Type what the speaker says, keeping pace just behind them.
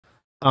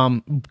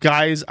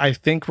Guys, I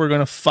think we're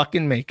gonna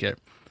fucking make it.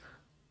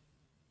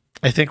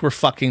 I think we're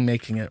fucking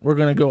making it. We're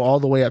gonna go all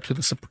the way up to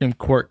the Supreme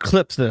Court.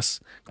 Clip this.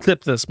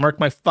 Mark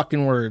my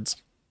fucking words.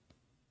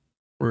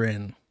 We're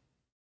in.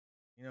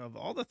 You know, of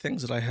all the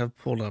things that I have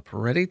pulled up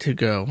ready to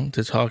go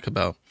to talk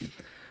about,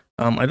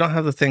 I don't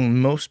have the thing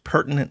most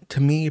pertinent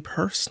to me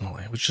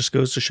personally, which just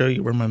goes to show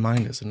you where my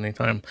mind is at any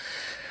time.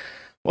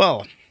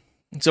 Well,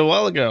 so a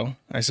while ago,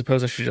 I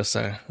suppose I should just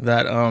say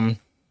that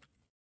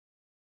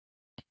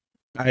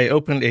I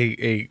opened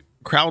a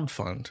crowd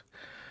fund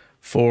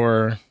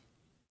for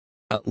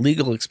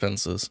legal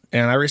expenses,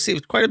 and I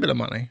received quite a bit of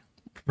money,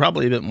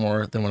 probably a bit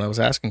more than what I was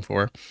asking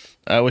for,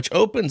 which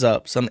opens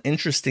up some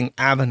interesting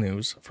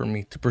avenues for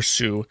me to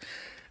pursue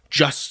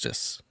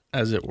justice,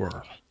 as it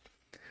were.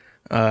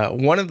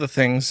 One of the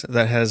things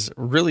that has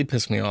really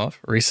pissed me off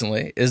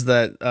recently is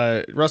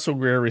that Russell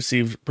Greer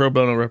received pro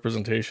bono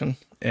representation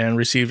and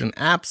received an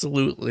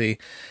absolutely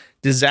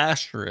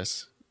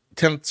disastrous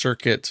 10th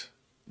Circuit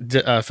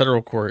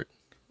federal court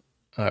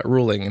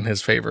ruling in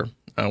his favor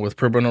with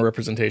pro bono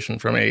representation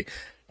from a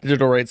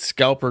digital rights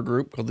scalper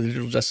group called the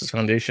Digital Justice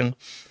Foundation.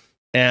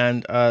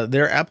 And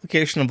their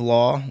application of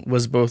law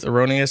was both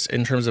erroneous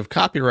in terms of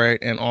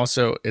copyright and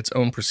also its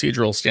own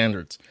procedural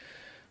standards.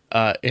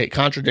 It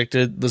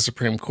contradicted the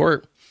Supreme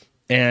Court,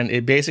 and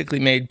it basically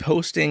made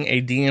posting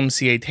a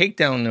DMCA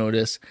takedown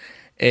notice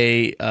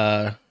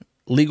a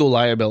legal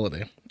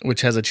liability,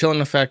 which has a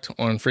chilling effect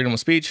on freedom of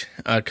speech.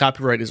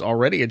 Copyright is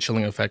already a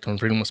chilling effect on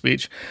freedom of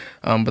speech,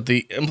 but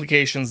the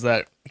implications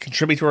that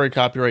contributory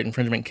copyright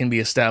infringement can be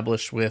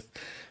established with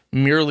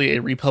merely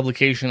a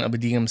republication of a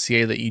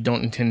DMCA that you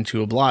don't intend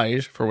to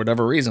oblige for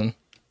whatever reason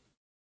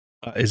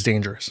is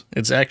dangerous.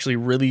 It's actually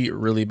really,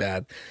 really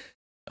bad.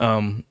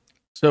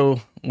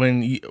 So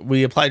when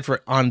we applied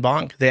for en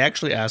banc, they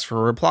actually asked for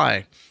a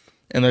reply.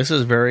 And this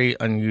is very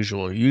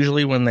unusual.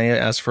 Usually when they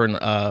ask for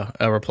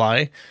a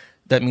reply,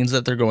 that means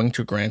that they're going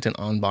to grant an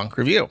en banc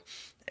review.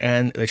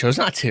 And they chose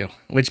not to,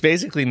 which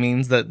basically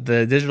means that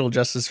the Digital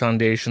Justice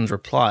Foundation's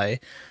reply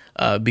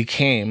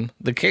became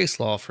the case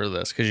law for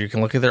this, because you can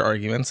look at their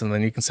arguments and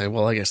then you can say,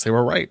 well, I guess they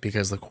were right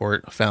because the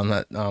court found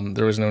that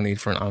there was no need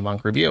for an en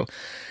banc review.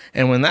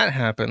 And when that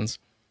happens,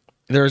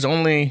 there is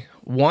only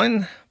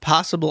one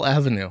possible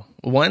avenue,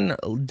 one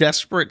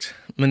desperate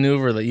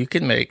maneuver that you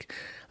can make,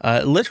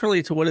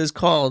 literally to what is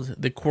called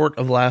the court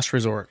of last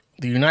resort,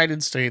 the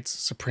United States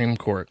Supreme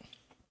Court.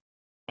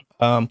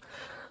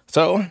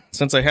 So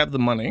since I have the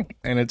money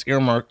and it's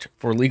earmarked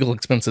for legal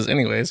expenses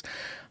anyways,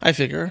 I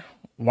figure,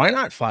 why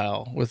not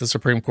file with the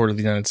Supreme Court of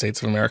the United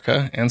States of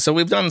America? And so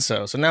we've done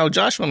so. So now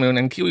Joshua Moon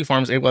and Kiwi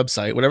Farms, a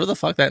website, whatever the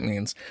fuck that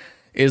means,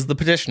 is the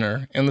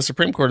petitioner in the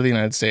Supreme Court of the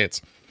United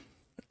States.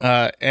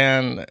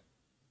 And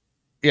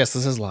yes,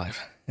 this is live.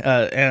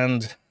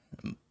 And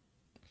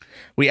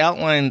we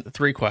outlined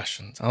 3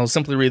 questions. I'll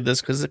simply read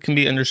this because it can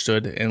be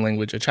understood in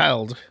language a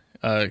child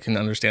can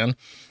understand.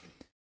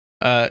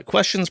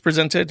 Questions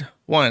presented.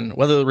 1,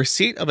 whether the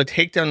receipt of a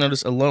takedown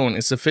notice alone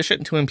is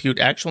sufficient to impute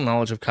actual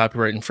knowledge of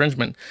copyright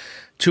infringement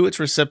to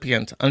its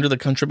recipient under the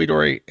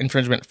contributory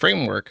infringement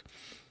framework.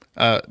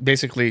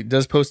 Basically,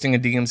 does posting a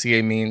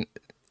DMCA mean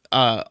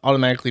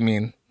automatically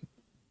mean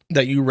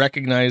that you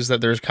recognize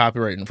that there's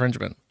copyright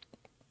infringement?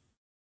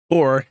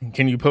 Or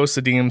can you post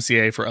the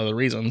DMCA for other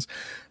reasons?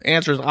 The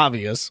answer is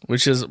obvious,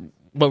 which is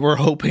what we're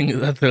hoping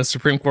that the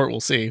Supreme Court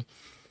will see.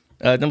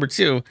 Number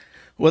 2,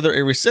 whether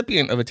a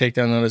recipient of a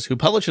takedown notice who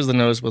publishes the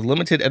notice with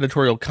limited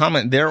editorial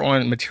comment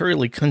thereon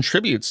materially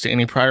contributes to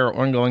any prior or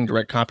ongoing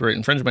direct copyright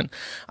infringement,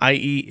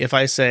 i.e., if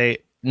I say,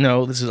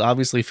 no, this is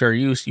obviously fair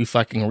use, you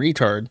fucking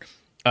retard,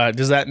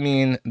 does that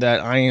mean that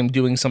I am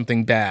doing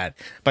something bad?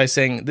 By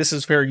saying, this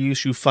is fair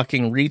use, you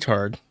fucking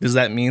retard, does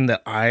that mean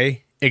that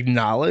I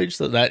acknowledge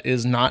that that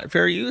is not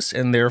fair use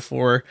and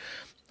therefore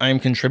I'm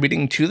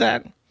contributing to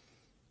that?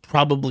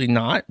 Probably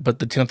not, but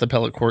the 10th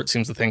Appellate Court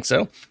seems to think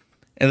so.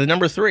 And the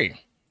number 3,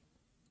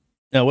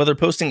 now, whether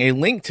posting a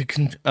link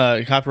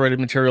to copyrighted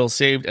material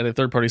saved at a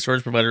third-party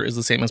storage provider is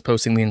the same as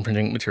posting the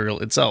infringing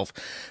material itself.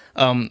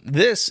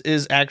 This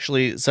is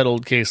actually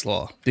settled case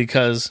law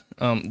because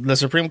the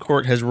Supreme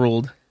Court has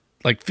ruled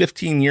like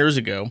 15 years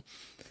ago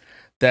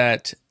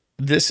that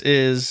this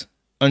is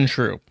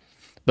untrue.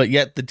 But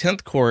yet the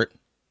 10th Court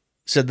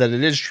said that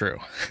it is true,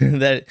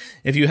 that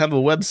if you have a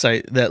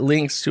website that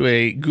links to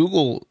a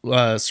Google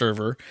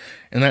server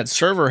and that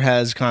server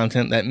has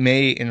content that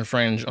may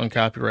infringe on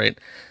copyright,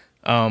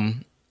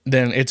 then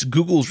it's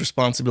Google's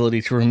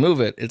responsibility to remove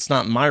it. It's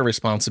not my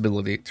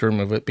responsibility to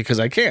remove it because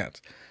I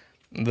can't.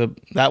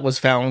 That was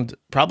found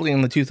probably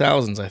in the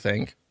 2000s, I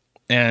think,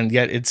 and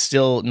yet it's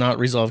still not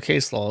resolved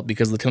case law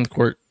because the 10th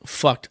Court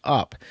fucked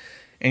up.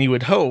 And you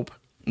would hope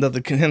that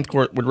the 10th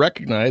Court would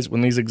recognize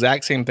when these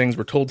exact same things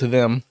were told to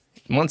them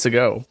months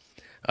ago,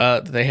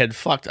 that they had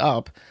fucked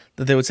up,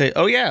 that they would say,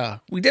 oh yeah,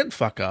 we did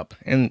fuck up.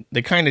 And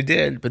they kind of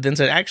did, but then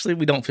said, actually,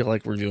 we don't feel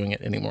like we're doing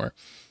it anymore.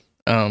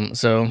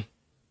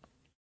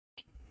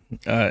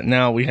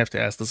 Now we have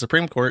to ask the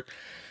Supreme Court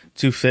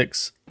to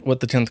fix what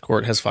the 10th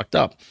Court has fucked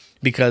up,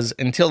 because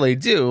until they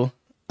do,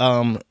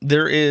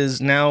 there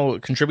is now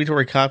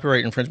contributory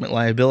copyright infringement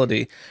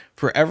liability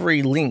for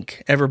every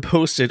link ever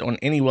posted on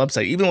any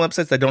website, even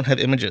websites that don't have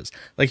images.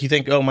 Like you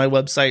think, oh, my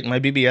website, my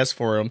BBS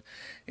forum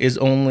is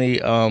only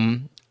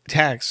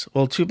text.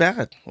 Well, too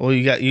bad. Well,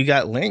 you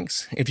got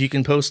links. If you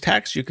can post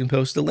text, you can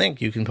post a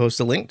link. You can post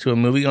a link to a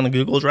movie on a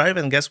Google Drive,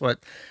 and guess what?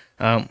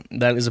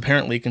 That is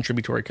apparently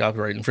contributory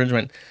copyright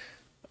infringement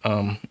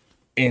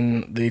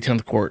in the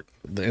 10th court,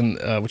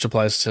 which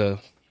applies to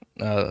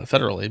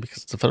federally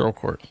because it's a federal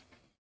court.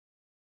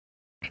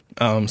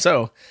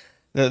 So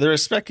there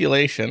is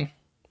speculation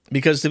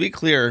because, to be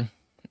clear,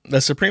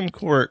 the Supreme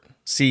Court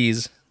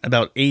sees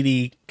about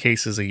 80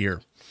 cases a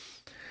year.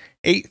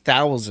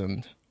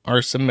 8,000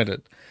 are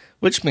submitted,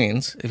 which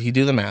means if you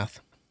do the math,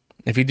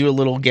 if you do a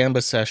little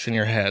gambit sesh in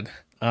your head,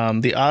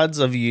 the odds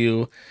of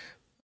you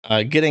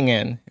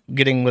getting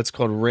what's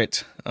called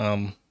writ,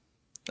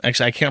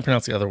 actually I can't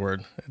pronounce the other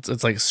word.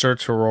 It's like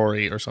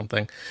certiorari or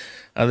something.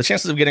 The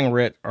chances of getting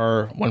writ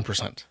are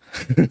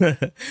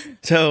 1%.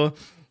 So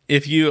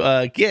if you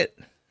get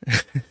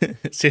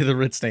say the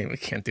writ's name, I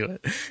can't do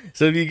it.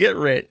 So if you get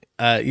writ,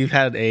 you've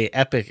had a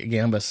epic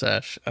gambit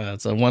sesh.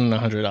 It's a 1 in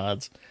 100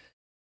 odds.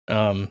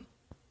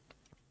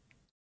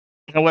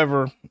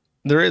 However,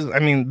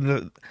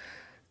 the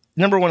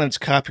number one, it's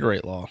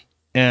copyright law,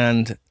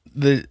 and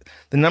the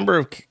number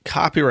of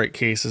copyright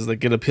cases that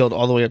get appealed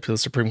all the way up to the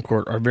Supreme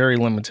Court are very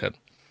limited.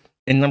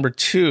 And number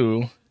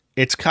two,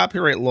 it's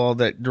copyright law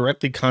that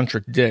directly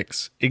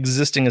contradicts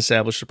existing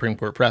established Supreme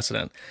Court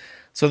precedent.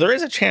 So there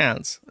is a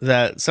chance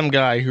that some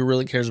guy who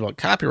really cares about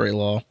copyright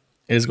law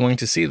is going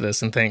to see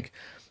this and think,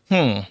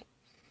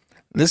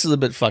 this is a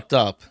bit fucked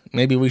up.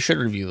 Maybe we should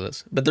review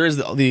this. But there is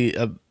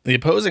the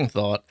opposing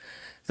thought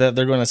that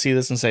they're going to see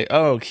this and say,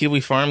 oh,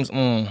 Kiwi Farms,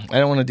 I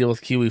don't want to deal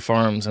with Kiwi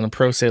Farms and a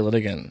pro se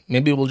litigant.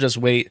 Maybe we'll just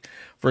wait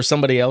for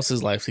somebody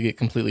else's life to get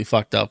completely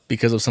fucked up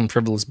because of some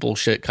frivolous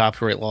bullshit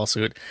copyright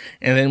lawsuit.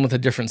 And then with a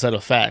different set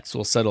of facts,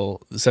 we'll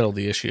settle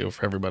the issue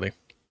for everybody.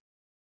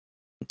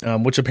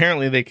 Which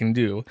apparently they can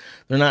do.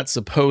 They're not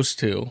supposed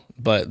to,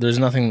 but there's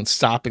nothing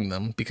stopping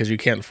them because you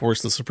can't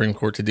force the Supreme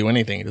Court to do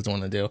anything it doesn't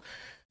want to do.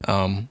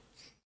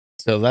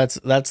 So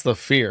that's the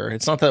fear.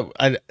 It's not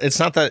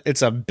that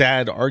it's a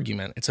bad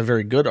argument. It's a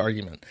very good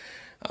argument.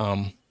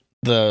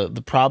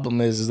 The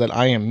problem is that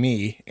I am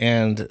me,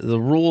 and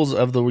the rules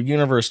of the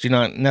universe do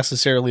not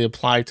necessarily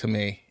apply to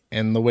me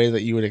in the way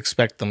that you would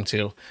expect them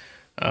to,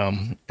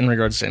 in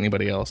regards to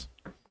anybody else.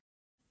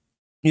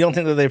 You don't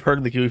think that they've heard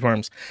of the Kiwi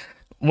Farms?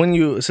 When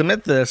you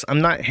submit this, I'm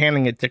not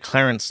handing it to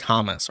Clarence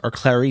Thomas, or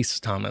Clarice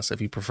Thomas,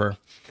 if you prefer.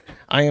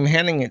 I am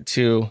handing it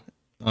to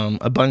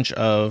a bunch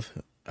of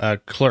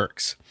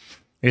clerks.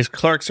 These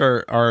clerks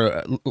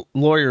are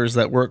lawyers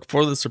that work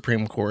for the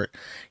Supreme Court.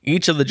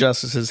 Each of the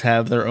justices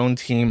have their own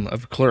team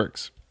of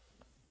clerks.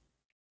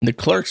 The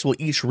clerks will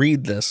each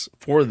read this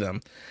for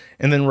them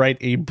and then write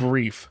a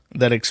brief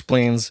that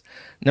explains,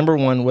 number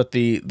one, what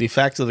the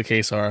facts of the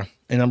case are,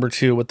 and number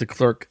two, what the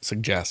clerk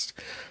suggests.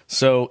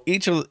 So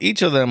each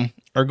of them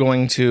are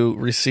going to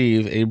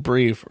receive a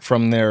brief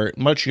from their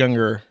much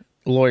younger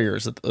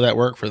lawyers that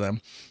work for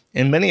them,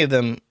 and many of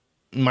them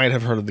might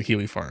have heard of the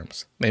Kiwi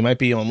Farms. They might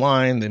be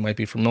online, they might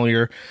be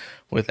familiar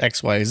with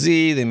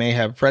XYZ, they may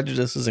have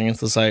prejudices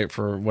against the site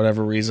for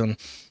whatever reason.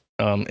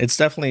 It's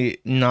definitely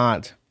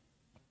not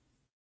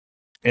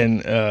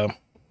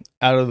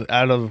out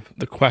of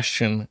the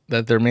question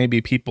that there may be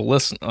people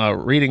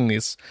reading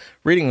this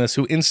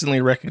who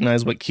instantly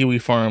recognize what Kiwi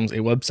Farms, a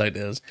website,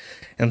 is,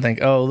 and think,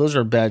 oh, those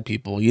are bad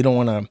people. You don't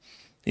want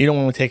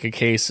to take a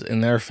case in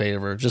their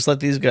favor. Just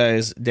let these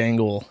guys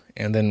dangle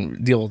and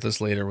then deal with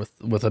this later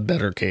with a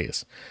better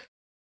case.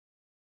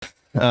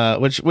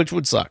 Which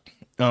would suck.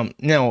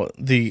 Now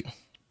there's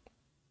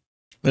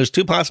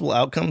two possible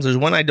outcomes. There's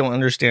one I don't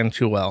understand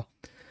too well.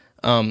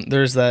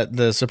 There's that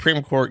the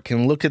Supreme Court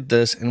can look at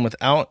this and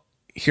without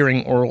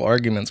hearing oral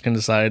arguments can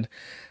decide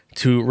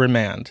to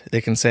remand. They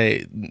can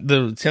say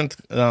the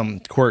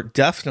 10th court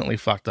definitely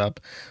fucked up.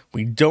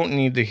 We don't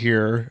need to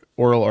hear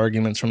oral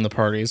arguments from the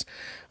parties.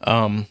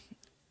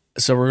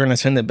 So we're going to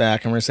send it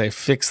back and we're going to say,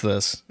 fix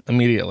this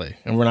immediately.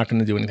 And we're not going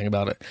to do anything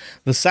about it.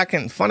 The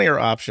second funnier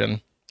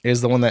option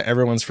is the one that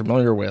everyone's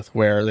familiar with,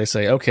 where they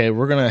say, okay,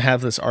 we're going to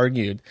have this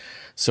argued,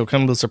 so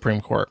come to the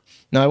Supreme Court.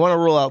 Now, I want to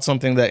rule out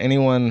something that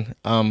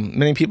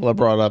many people have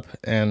brought up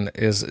and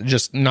is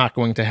just not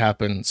going to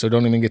happen, so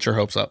don't even get your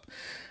hopes up.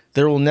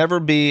 There will never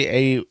be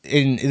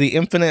in the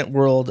infinite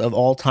world of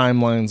all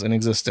timelines in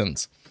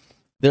existence,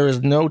 there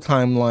is no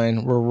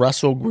timeline where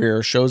Russell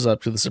Greer shows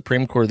up to the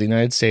Supreme Court of the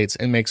United States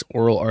and makes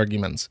oral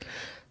arguments.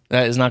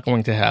 That is not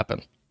going to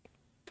happen.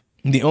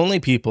 The only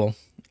people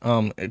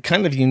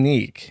kind of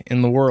unique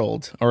in the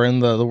world, or in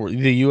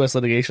the U.S.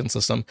 litigation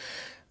system,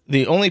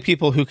 the only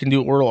people who can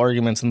do oral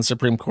arguments in the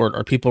Supreme Court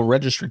are people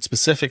registered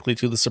specifically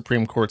to the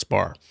Supreme Court's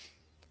bar.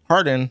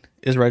 Hardin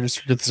is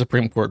registered to the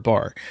Supreme Court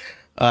bar.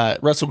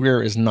 Russell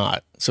Greer is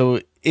not. So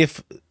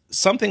if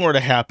something were to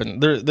happen,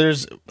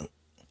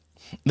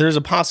 there's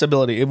a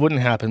possibility it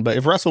wouldn't happen, but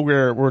if Russell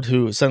Greer were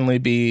to suddenly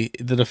be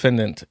the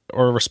defendant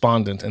or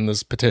respondent in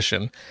this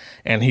petition,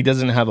 and he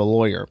doesn't have a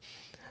lawyer,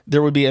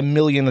 there would be a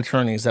million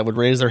attorneys that would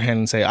raise their hand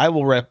and say, I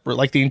will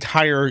like the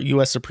entire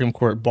U.S. Supreme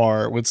Court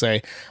bar would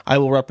say, I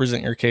will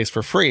represent your case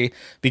for free,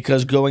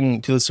 because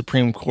going to the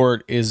Supreme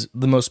Court is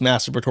the most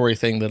masturbatory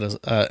thing that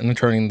an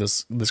attorney in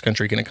this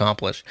country can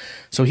accomplish.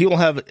 So he will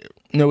have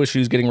no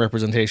issues getting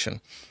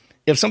representation.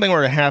 If something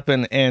were to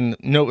happen and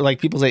like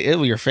people say,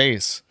 ew, your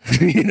face,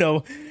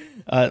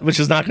 which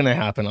is not going to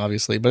happen,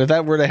 obviously. But if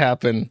that were to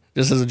happen,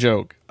 just as a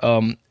joke,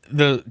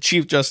 the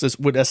Chief Justice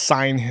would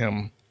assign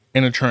him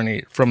an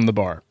attorney from the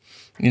bar,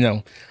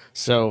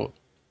 so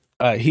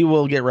he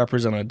will get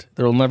represented.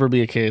 There will never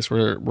be a case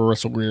where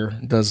Russell Greer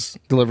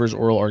delivers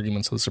oral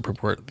arguments to the Supreme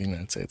Court of the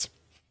United States.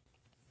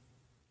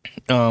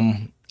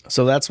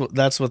 So that's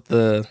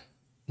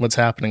what's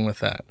happening with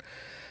that.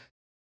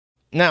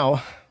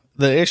 Now,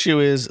 the issue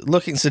is,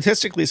 looking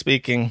statistically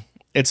speaking,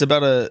 it's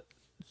about a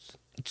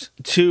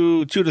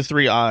 2 to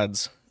 3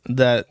 odds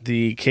that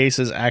the case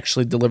is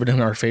actually delivered in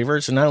our favor.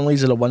 So not only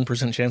is it a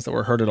 1% chance that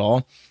we're heard at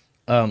all,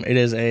 it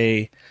is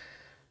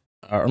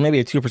or maybe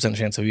a 2%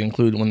 chance if you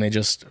include when they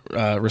just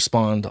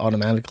respond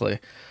automatically.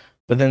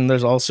 But then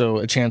there's also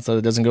a chance that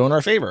it doesn't go in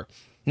our favor.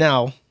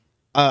 Now,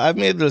 I've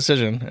made the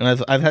decision,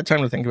 and I've had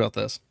time to think about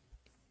this.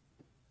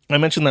 I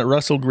mentioned that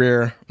Russell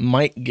Greer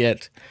might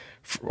get,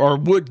 or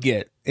would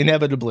get,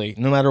 inevitably,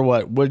 no matter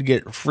what, would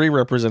get free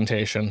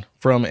representation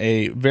from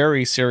a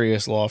very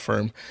serious law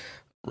firm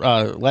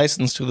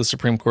licensed to the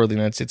Supreme Court of the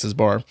United States'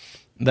 bar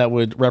that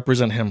would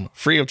represent him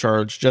free of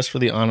charge just for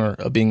the honor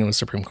of being in the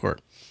Supreme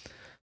Court.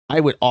 I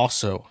would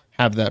also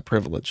have that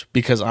privilege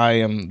because I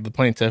am the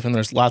plaintiff, and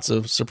there's lots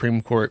of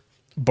Supreme Court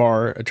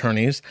bar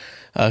attorneys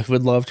who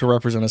would love to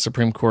represent a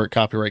Supreme Court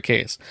copyright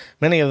case.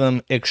 Many of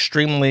them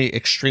extremely,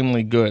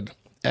 extremely good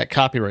at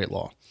copyright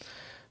law.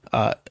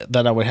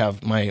 That I would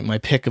have my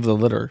pick of the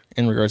litter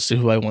in regards to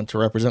who I want to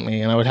represent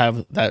me, and I would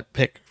have that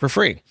pick for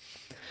free.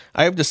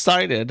 I have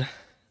decided,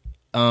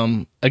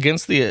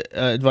 against the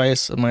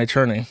advice of my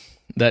attorney,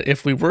 that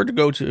if we were to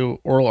go to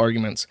oral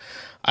arguments,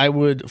 I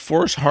would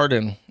force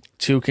Hardin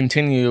to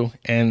continue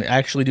and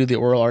actually do the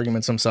oral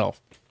arguments himself.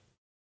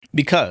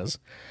 Because,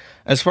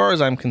 as far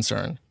as I'm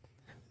concerned,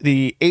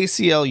 the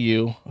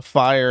ACLU,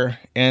 FIRE,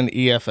 and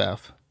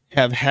EFF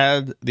have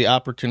had the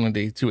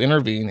opportunity to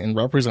intervene and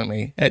represent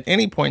me at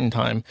any point in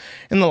time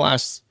in the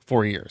last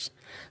 4 years.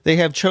 They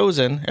have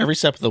chosen every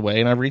step of the way,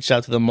 and I've reached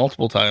out to them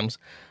multiple times,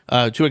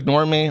 to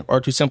ignore me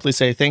or to simply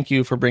say thank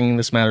you for bringing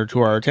this matter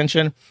to our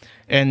attention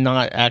and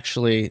not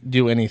actually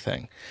do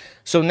anything.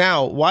 So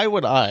now, why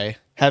would I,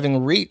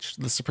 having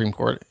reached the Supreme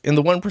Court, in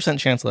the 1%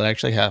 chance that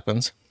actually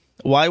happens,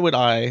 why would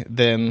I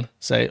then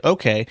say,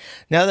 okay,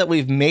 now that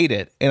we've made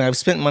it and I've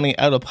spent money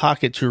out of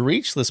pocket to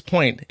reach this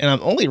point, and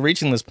I'm only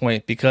reaching this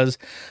point because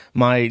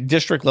my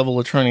district level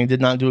attorney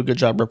did not do a good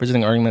job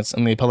representing arguments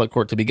in the appellate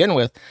court to begin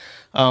with,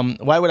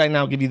 why would I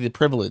now give you the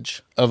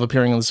privilege of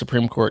appearing in the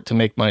Supreme Court to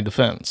make my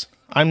defense?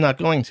 I'm not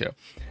going to.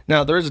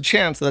 Now, there is a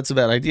chance that's a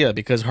bad idea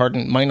because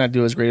Hardin might not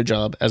do as great a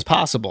job as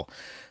possible.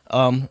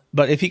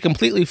 But if he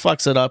completely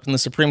fucks it up and the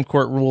Supreme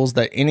Court rules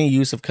that any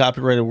use of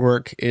copyrighted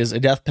work is a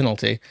death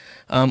penalty,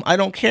 I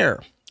don't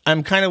care.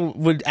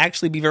 Would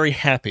actually be very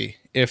happy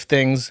if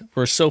things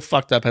were so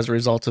fucked up as a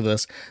result of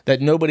this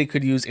that nobody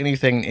could use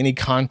anything in any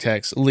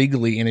context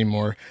legally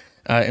anymore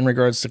in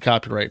regards to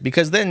copyright.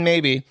 Because then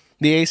maybe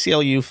the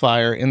ACLU,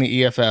 FIRE, and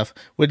the EFF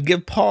would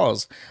give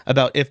pause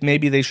about if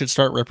maybe they should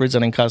start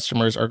representing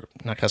customers, or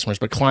not customers,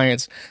 but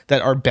clients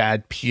that are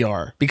bad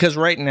PR. Because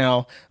right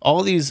now,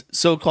 all these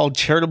so-called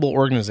charitable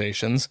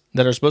organizations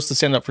that are supposed to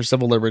stand up for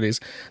civil liberties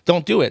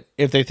don't do it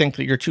if they think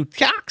that you're too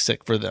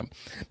toxic for them.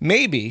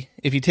 Maybe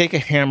if you take a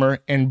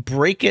hammer and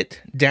break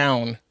it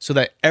down so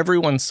that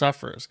everyone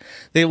suffers,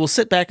 they will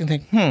sit back and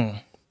think,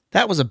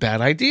 that was a bad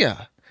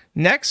idea.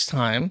 Next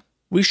time,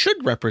 we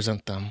should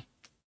represent them.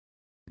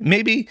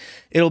 Maybe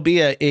it'll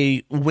be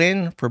a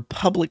win for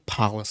public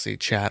policy,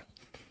 chat.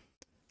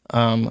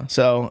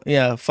 So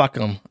yeah, fuck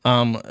him.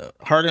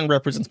 Hardin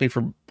represents me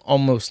for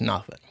almost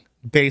nothing,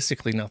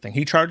 basically nothing.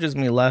 He charges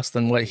me less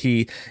than what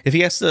if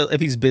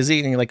he's busy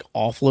and he like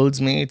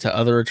offloads me to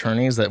other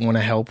attorneys that want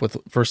to help with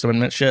First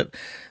Amendment shit,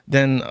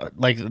 then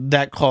like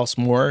that costs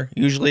more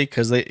usually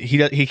because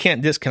he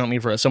can't discount me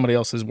for somebody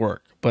else's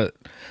work, but.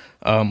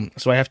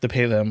 So I have to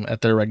pay them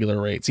at their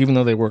regular rates, even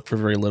though they work for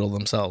very little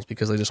themselves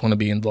because they just want to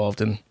be involved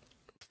in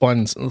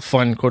fun,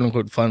 quote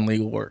unquote, fun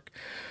legal work.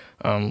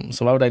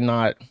 So why would I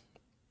not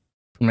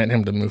permit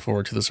him to move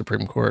forward to the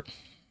Supreme Court?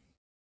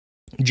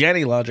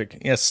 Janny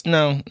logic. Yes,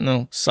 no,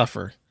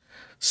 suffer.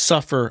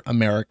 Suffer,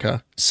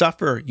 America.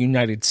 Suffer,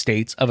 United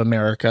States of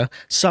America.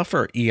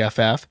 Suffer,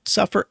 EFF.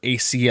 Suffer,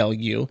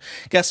 ACLU.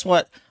 Guess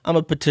what? I'm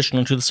a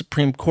petitioner to the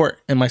Supreme Court,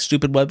 and my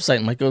stupid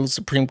website might go to the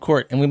Supreme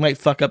Court, and we might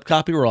fuck up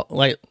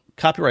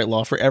copyright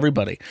law for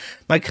everybody.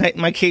 My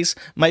case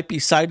might be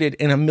cited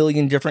in a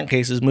million different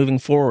cases moving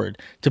forward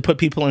to put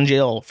people in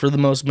jail for the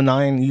most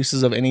benign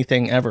uses of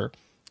anything ever.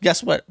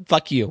 guess what?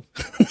 Fuck you.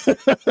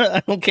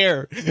 I don't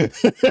care.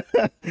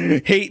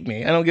 Hate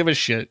me. I don't give a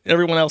shit.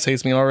 Everyone else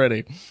hates me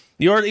already.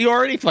 You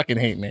already fucking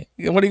hate me.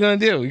 What are you going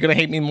to do? You're going to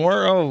hate me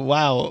more? Oh,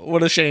 wow.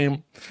 What a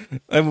shame.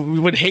 I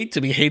would hate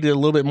to be hated a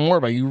little bit more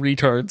by you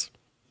retards.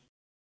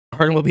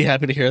 Harden will be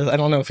happy to hear that. I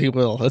don't know if he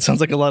will. That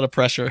sounds like a lot of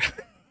pressure.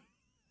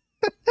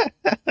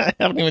 I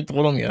haven't even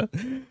told him yet.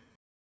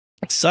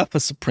 Sup, the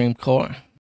Supreme Court.